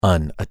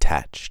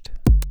unattached.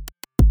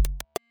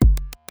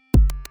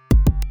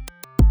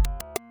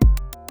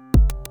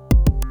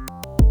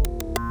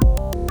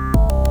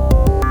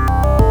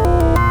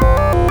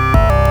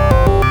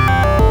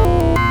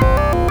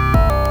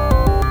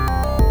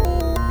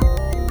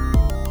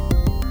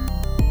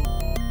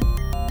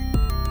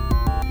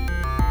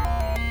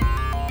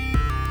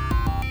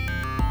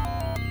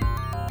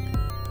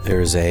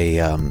 There's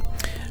a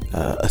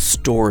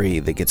story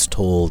that gets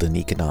told in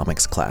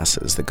economics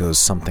classes that goes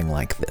something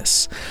like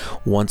this.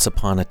 Once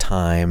upon a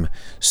time,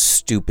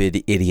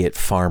 stupid idiot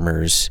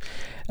farmers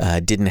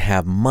didn't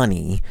have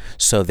money,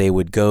 so they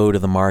would go to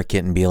the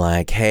market and be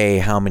like, hey,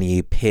 how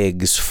many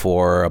pigs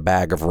for a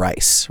bag of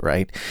rice,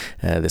 right?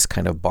 This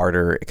kind of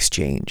barter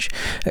exchange.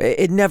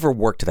 It never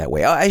worked that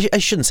way. I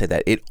shouldn't say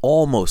that. It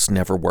almost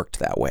never worked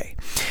that way.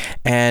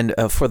 And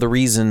for the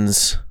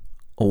reasons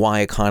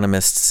why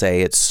economists say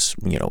it's,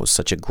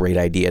 such a great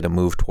idea to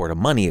move toward a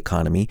money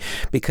economy,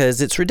 because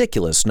it's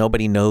ridiculous.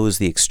 Nobody knows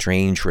the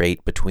exchange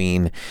rate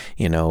between,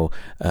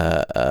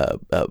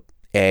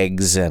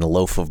 eggs and a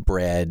loaf of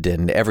bread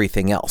and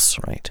everything else,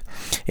 right?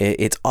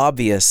 It's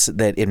obvious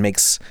that it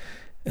makes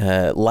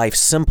life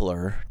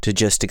simpler to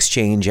just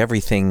exchange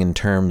everything in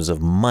terms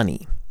of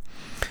money.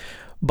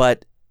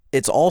 But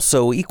it's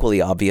also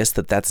equally obvious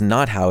that that's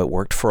not how it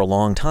worked for a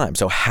long time.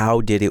 So how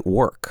did it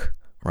work?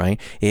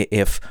 Right?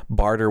 If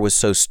barter was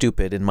so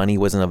stupid and money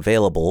wasn't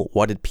available,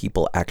 what did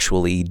people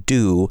actually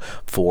do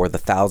for the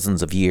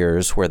thousands of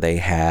years where they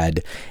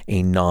had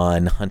a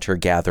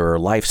non-hunter-gatherer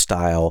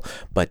lifestyle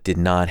but did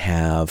not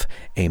have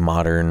a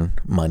modern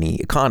money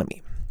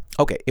economy?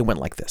 Okay, it went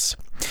like this.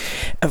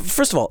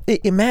 First of all,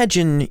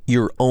 imagine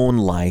your own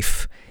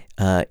life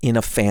in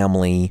a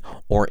family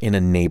or in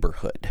a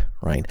neighborhood,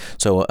 right?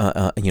 So,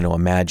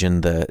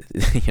 imagine the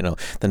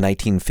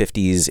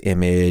 1950s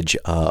image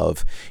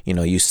of,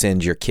 you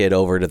send your kid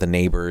over to the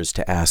neighbors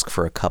to ask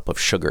for a cup of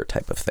sugar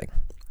type of thing.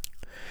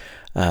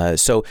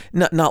 So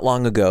not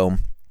long ago,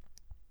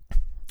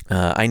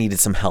 I needed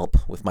some help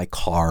with my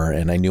car,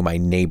 and I knew my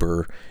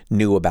neighbor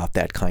knew about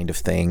that kind of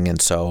thing.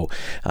 And so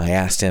I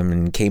asked him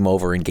and came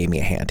over and gave me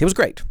a hand. It was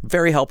great.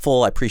 Very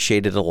helpful. I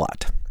appreciated it a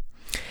lot.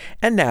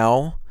 And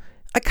now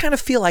I kind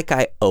of feel like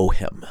I owe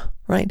him,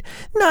 right?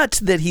 Not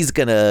that he's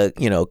going to,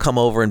 come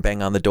over and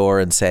bang on the door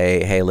and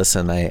say, hey,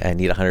 listen, I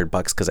need $100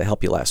 because I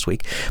helped you last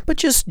week. But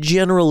just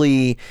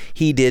generally,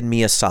 he did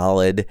me a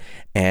solid,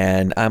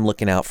 and I'm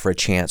looking out for a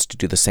chance to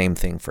do the same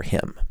thing for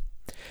him.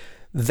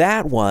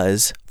 That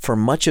was, for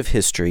much of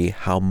history,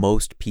 how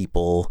most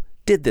people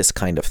did this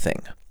kind of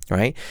thing.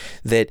 Right?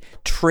 That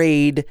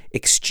trade,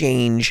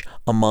 exchange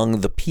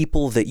among the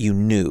people that you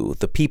knew,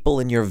 the people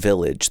in your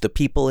village, the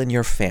people in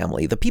your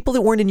family, the people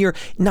that weren't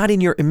not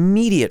in your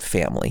immediate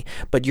family,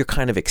 but your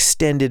kind of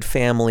extended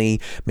family,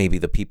 maybe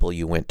the people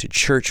you went to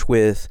church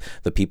with,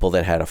 the people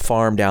that had a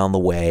farm down the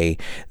way.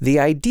 The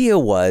idea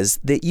was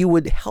that you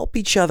would help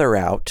each other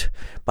out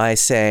by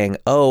saying,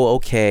 oh,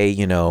 okay,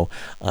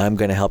 I'm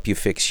going to help you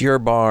fix your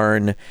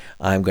barn.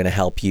 I'm going to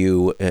help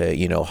you,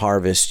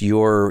 harvest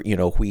your,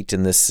 wheat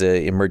in this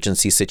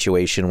emergency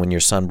situation when your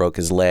son broke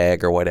his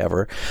leg or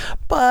whatever.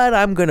 But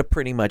I'm going to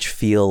pretty much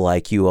feel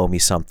like you owe me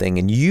something.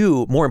 And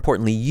you, more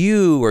importantly,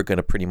 you are going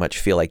to pretty much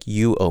feel like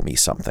you owe me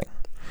something.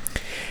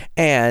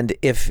 And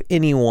if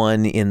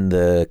anyone in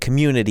the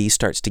community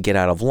starts to get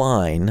out of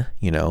line,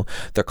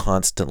 they're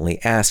constantly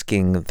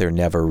asking, they're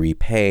never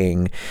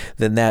repaying,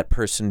 then that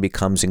person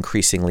becomes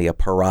increasingly a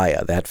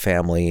pariah. That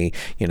family,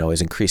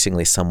 is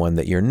increasingly someone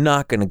that you're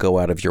not going to go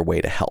out of your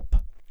way to help.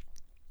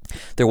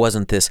 There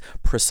wasn't this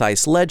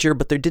precise ledger,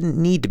 but there didn't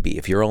need to be.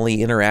 If you're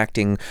only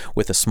interacting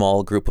with a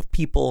small group of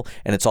people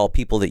and it's all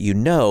people that you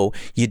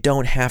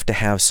don't have to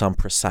have some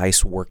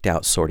precise worked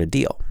out sort of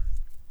deal.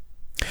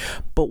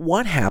 But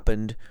what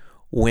happened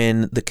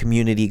when the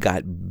community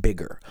got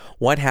bigger?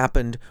 What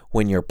happened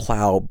when your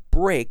plow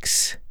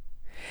breaks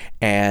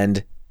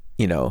and,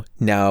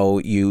 now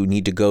you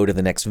need to go to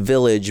the next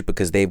village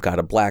because they've got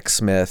a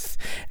blacksmith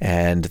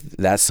and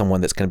that's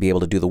someone that's going to be able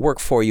to do the work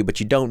for you,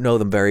 but you don't know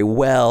them very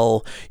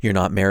well. You're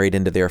not married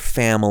into their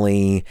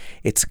family.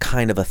 It's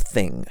kind of a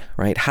thing,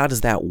 right? How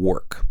does that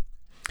work?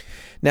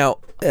 Now,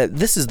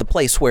 this is the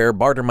place where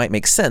barter might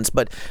make sense,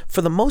 but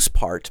for the most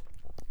part,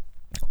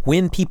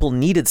 when people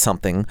needed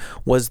something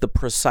was the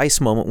precise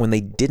moment when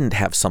they didn't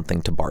have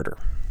something to barter.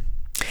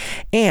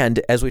 And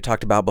as we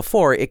talked about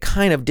before, it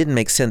kind of didn't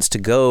make sense to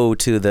go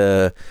to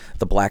the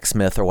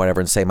blacksmith or whatever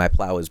and say, my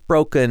plow is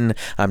broken.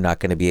 I'm not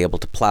going to be able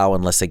to plow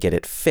unless I get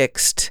it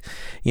fixed.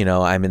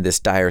 I'm in this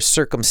dire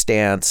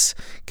circumstance.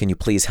 Can you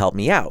please help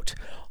me out?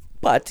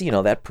 But,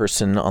 that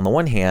person, on the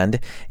one hand,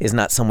 is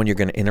not someone you're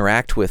going to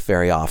interact with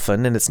very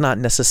often, and it's not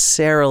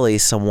necessarily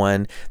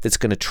someone that's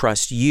going to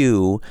trust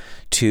you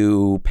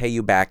to pay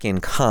you back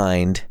in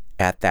kind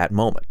at that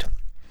moment.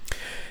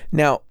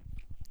 Now,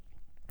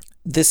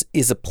 this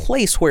is a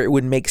place where it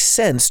would make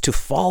sense to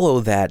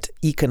follow that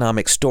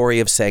economic story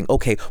of saying,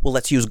 okay, well,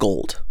 let's use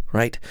gold,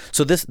 right?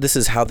 So this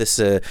is how this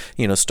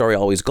story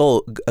always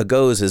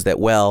goes, is that,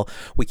 well,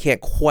 we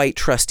can't quite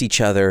trust each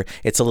other.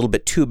 It's a little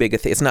bit too big a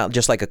thing. It's not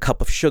just like a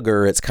cup of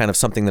sugar. It's kind of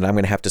something that I'm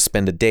going to have to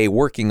spend a day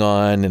working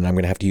on, and I'm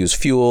going to have to use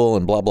fuel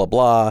and blah, blah,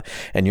 blah.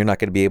 And you're not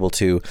going to be able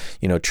to,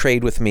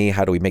 trade with me.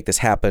 How do we make this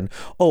happen?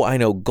 Oh, I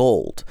know,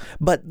 gold.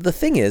 But the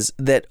thing is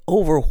that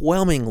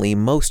overwhelmingly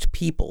most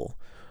people,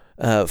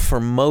 for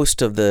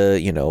most of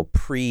the,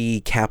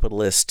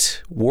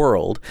 pre-capitalist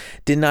world,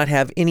 did not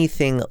have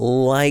anything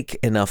like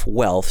enough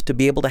wealth to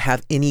be able to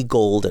have any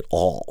gold at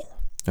all,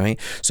 right?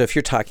 So if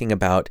you're talking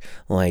about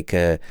like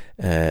a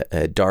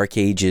Dark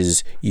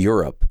Ages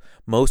Europe,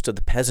 most of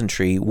the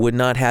peasantry would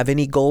not have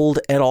any gold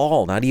at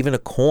all, not even a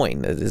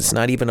coin. It's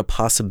not even a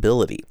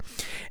possibility.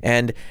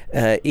 And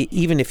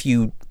even if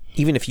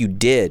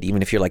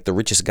you're like the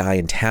richest guy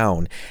in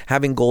town,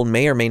 having gold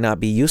may or may not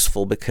be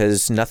useful,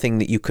 because nothing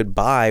that you could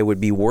buy would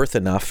be worth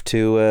enough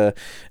to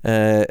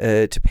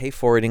pay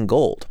for it in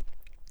gold.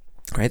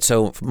 Right?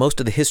 So most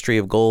of the history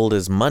of gold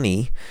as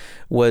money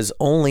was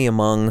only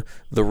among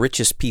the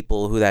richest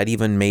people who that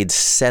even made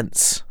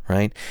sense,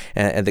 right?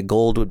 And the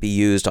gold would be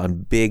used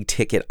on big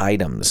ticket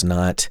items,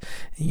 not,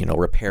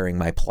 repairing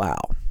my plow.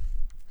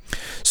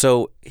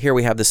 So here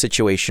we have the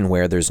situation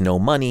where there's no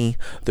money,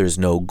 there's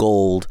no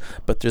gold,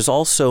 but there's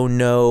also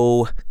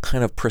no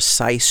kind of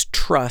precise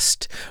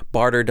trust.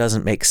 Barter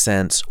doesn't make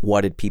sense.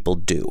 What did people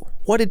do?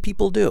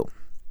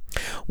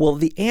 Well,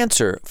 the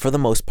answer, for the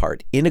most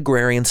part, in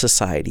agrarian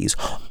societies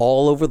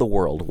all over the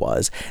world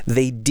was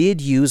they did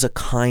use a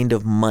kind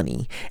of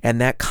money, and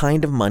that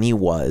kind of money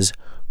was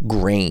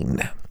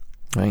grain.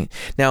 Right.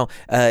 Now,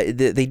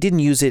 they didn't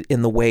use it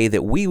in the way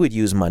that we would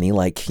use money,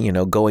 like,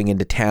 going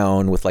into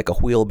town with like a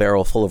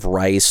wheelbarrow full of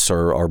rice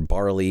or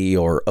barley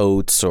or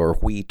oats or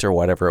wheat or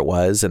whatever it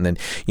was, and then,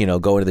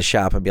 go into the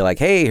shop and be like,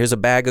 hey, here's a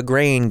bag of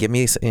grain, give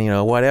me,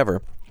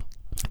 whatever.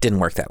 It didn't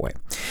work that way.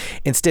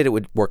 Instead, it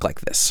would work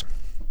like this.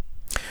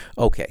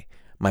 Okay,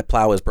 my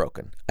plow is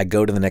broken. I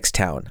go to the next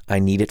town. I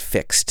need it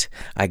fixed.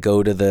 I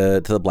go to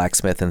the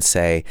blacksmith and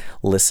say,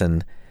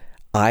 listen,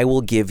 I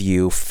will give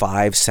you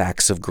 5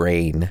 sacks of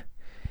grain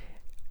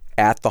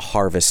at the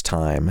harvest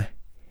time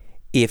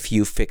if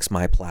you fix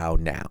my plow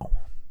now,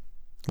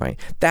 right?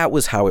 That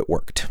was how it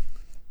worked.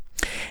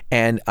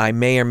 And I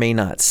may or may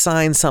not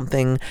sign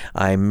something.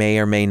 I may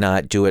or may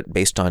not do it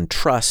based on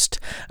trust.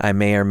 I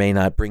may or may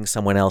not bring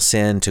someone else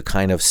in to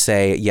kind of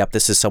say, yep,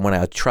 this is someone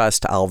I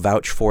trust. I'll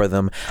vouch for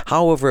them.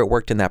 However it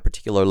worked in that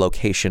particular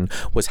location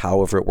was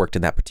however it worked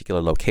in that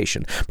particular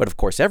location. But of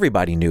course,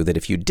 everybody knew that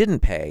if you didn't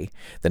pay,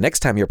 the next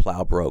time your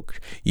plow broke,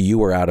 you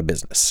were out of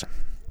business.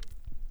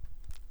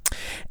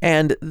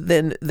 And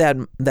then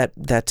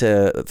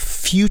that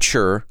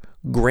future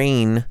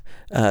grain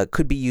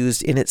could be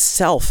used in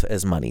itself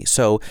as money.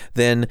 So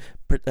then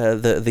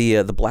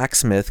the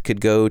blacksmith could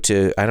go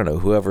to, I don't know,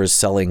 whoever is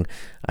selling,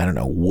 I don't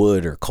know,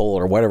 wood or coal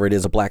or whatever it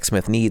is a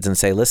blacksmith needs, and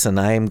say, listen,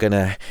 I'm going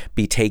to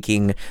be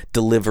taking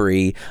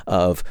delivery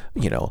of,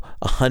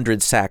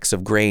 100 sacks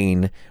of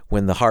grain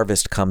when the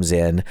harvest comes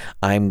in.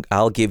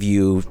 I'll give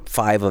you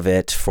 5 of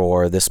it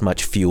for this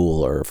much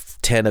fuel, or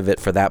 10 of it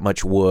for that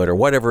much wood, or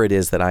whatever it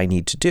is that I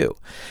need to do.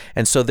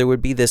 And so there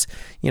would be this,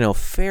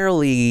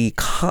 fairly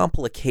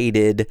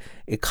complicated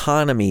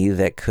economy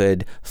that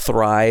could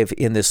thrive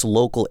in this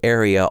local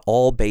area,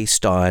 all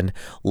based on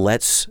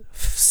let's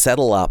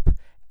settle up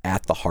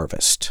at the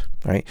harvest,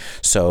 right?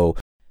 So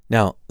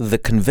now, the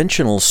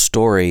conventional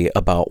story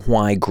about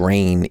why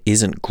grain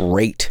isn't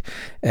great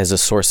as a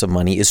source of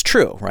money is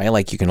true, right?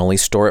 Like, you can only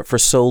store it for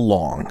so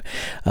long.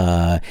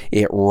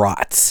 It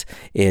rots.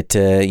 It,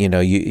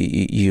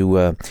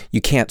 you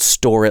can't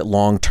store it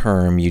long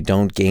term. You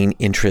don't gain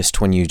interest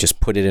when you just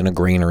put it in a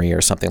granary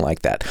or something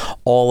like that.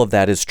 All of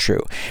that is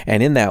true.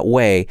 And in that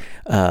way,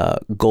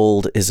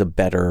 gold is a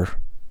better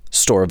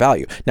store of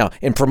value. Now,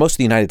 and for most of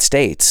the United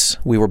States,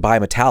 we were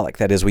bimetallic.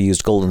 That is, we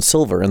used gold and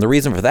silver. And the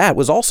reason for that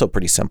was also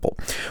pretty simple,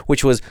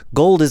 which was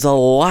gold is a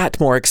lot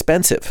more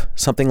expensive,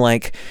 something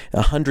like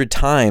 100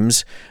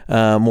 times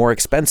more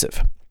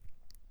expensive.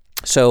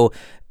 So,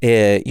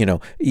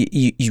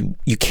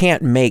 you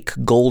can't make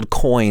gold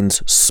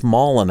coins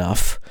small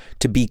enough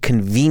to be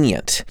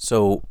convenient.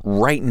 So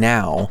right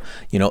now,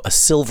 a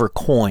silver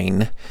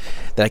coin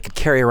that I could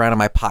carry around in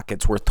my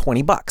pocket's worth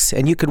 $20.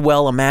 And you could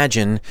well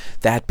imagine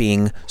that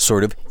being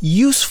sort of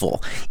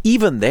useful.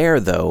 Even there,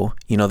 though,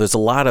 there's a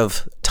lot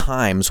of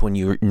times when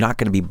you're not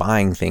going to be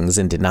buying things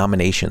in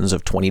denominations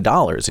of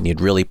 $20, and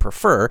you'd really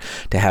prefer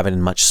to have it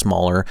in much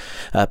smaller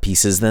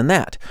pieces than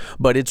that.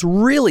 But it's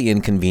really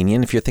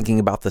inconvenient if you're thinking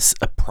about this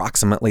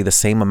approximately the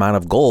same amount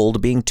of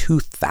gold being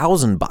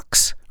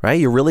 $2,000, right?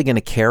 You're really going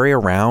to carry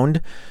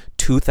around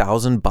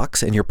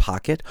 $2,000 in your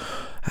pocket?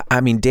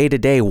 I mean, day to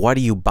day, what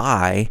do you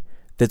buy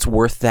that's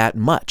worth that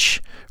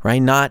much, right?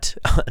 Not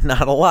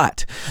a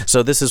lot.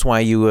 So this is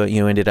why you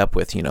ended up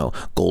with,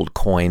 gold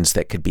coins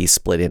that could be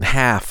split in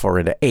half or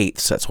into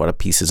eighths. That's what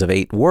pieces of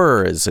 8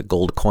 were, is a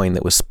gold coin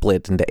that was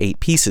split into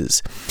 8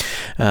 pieces.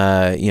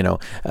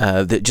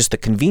 Just the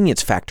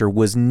convenience factor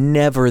was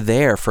never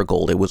there for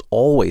gold. It was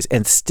always,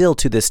 and still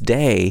to this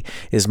day,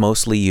 is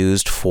mostly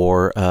used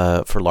for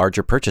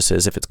larger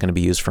purchases if it's going to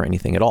be used for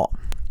anything at all.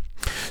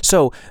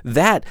 So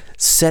that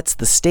sets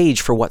the stage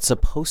for what's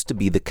supposed to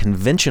be the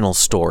conventional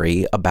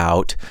story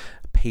about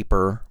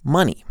paper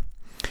money.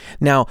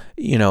 Now,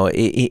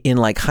 in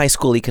like high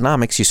school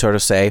economics, you sort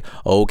of say,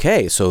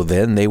 okay, so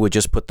then they would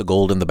just put the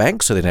gold in the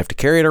bank so they didn't have to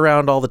carry it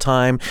around all the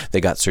time.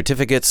 They got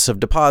certificates of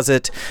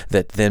deposit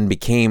that then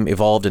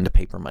evolved into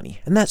paper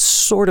money. And that's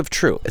sort of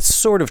true. It's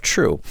sort of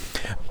true.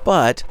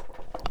 But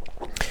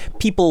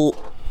people,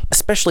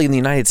 especially in the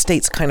United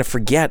States, kind of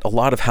forget a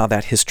lot of how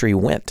that history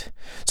went.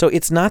 So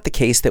it's not the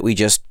case that we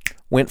just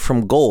went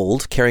from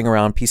gold, carrying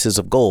around pieces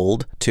of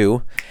gold,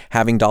 to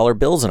having dollar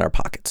bills in our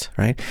pockets,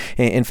 right?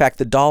 In fact,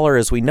 the dollar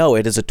as we know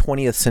it is a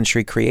 20th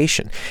century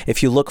creation.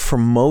 If you look for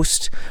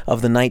most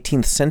of the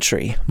 19th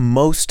century,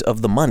 most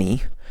of the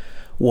money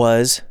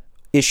was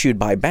issued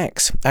by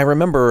banks. I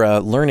remember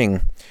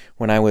learning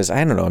when I was,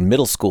 in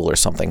middle school or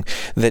something,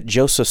 that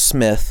Joseph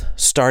Smith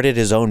started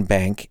his own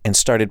bank and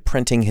started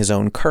printing his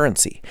own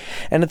currency.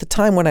 And at the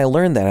time when I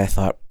learned that, I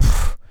thought,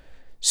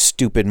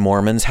 stupid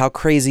Mormons, how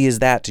crazy is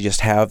that to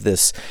just have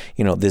this,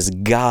 this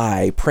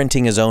guy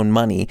printing his own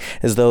money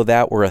as though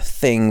that were a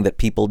thing that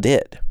people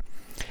did.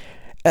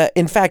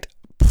 In fact,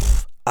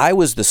 I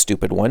was the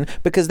stupid one,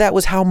 because that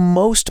was how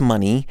most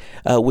money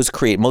was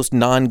created. Most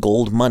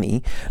non-gold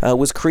money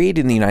was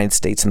created in the United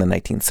States in the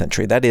 19th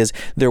century. That is,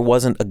 there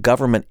wasn't a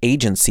government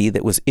agency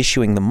that was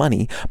issuing the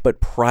money,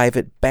 but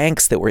private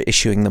banks that were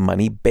issuing the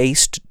money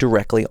based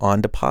directly on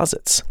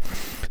deposits.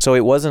 So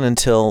it wasn't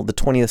until the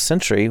 20th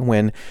century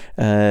when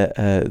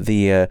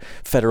the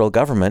federal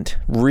government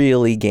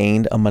really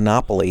gained a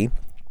monopoly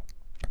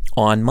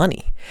on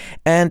money.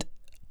 And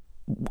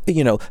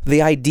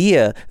the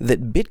idea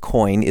that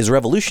Bitcoin is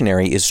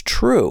revolutionary is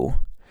true,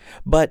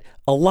 but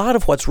a lot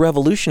of what's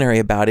revolutionary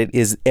about it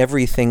is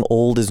everything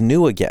old is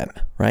new again,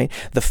 right?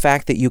 The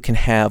fact that you can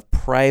have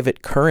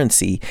private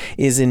currency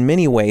is in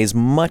many ways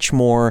much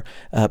more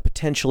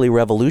potentially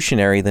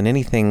revolutionary than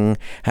anything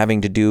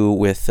having to do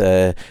with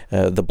the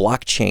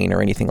blockchain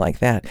or anything like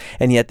that.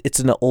 And yet it's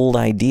an old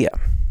idea.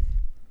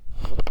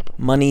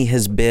 Money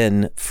has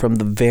been, from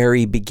the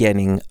very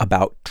beginning,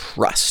 about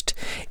trust.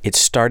 It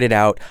started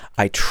out,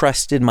 I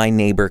trusted my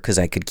neighbor because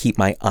I could keep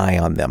my eye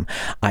on them.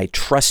 I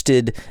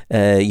trusted,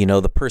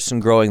 the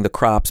person growing the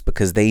crops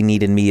because they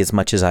needed me as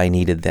much as I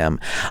needed them.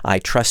 I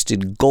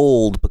trusted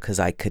gold because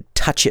I could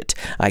touch it.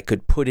 I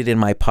could put it in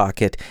my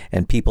pocket,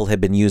 and people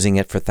had been using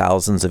it for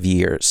thousands of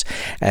years.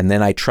 And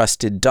then I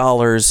trusted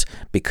dollars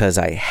because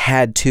I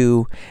had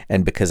to,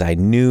 and because I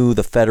knew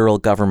the federal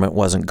government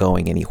wasn't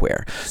going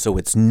anywhere. So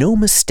it's no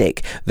mistake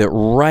that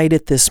right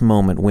at this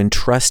moment, when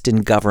trust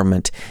in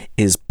government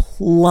is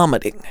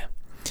plummeting,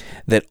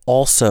 that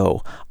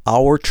also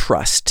our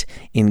trust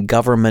in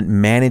government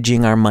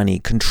managing our money,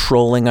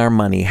 controlling our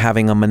money,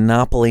 having a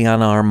monopoly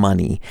on our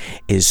money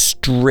is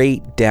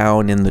straight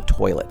down in the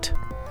toilet.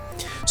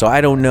 So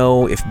I don't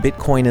know if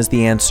Bitcoin is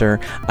the answer.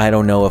 I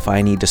don't know if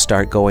I need to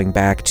start going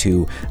back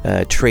to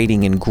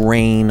trading in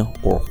grain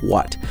or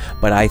what.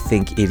 But I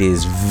think it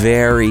is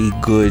very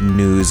good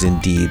news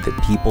indeed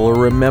that people are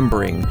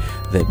remembering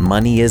that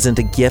money isn't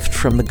a gift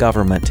from the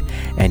government,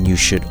 and you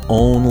should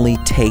only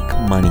take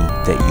money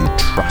that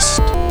you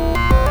trust.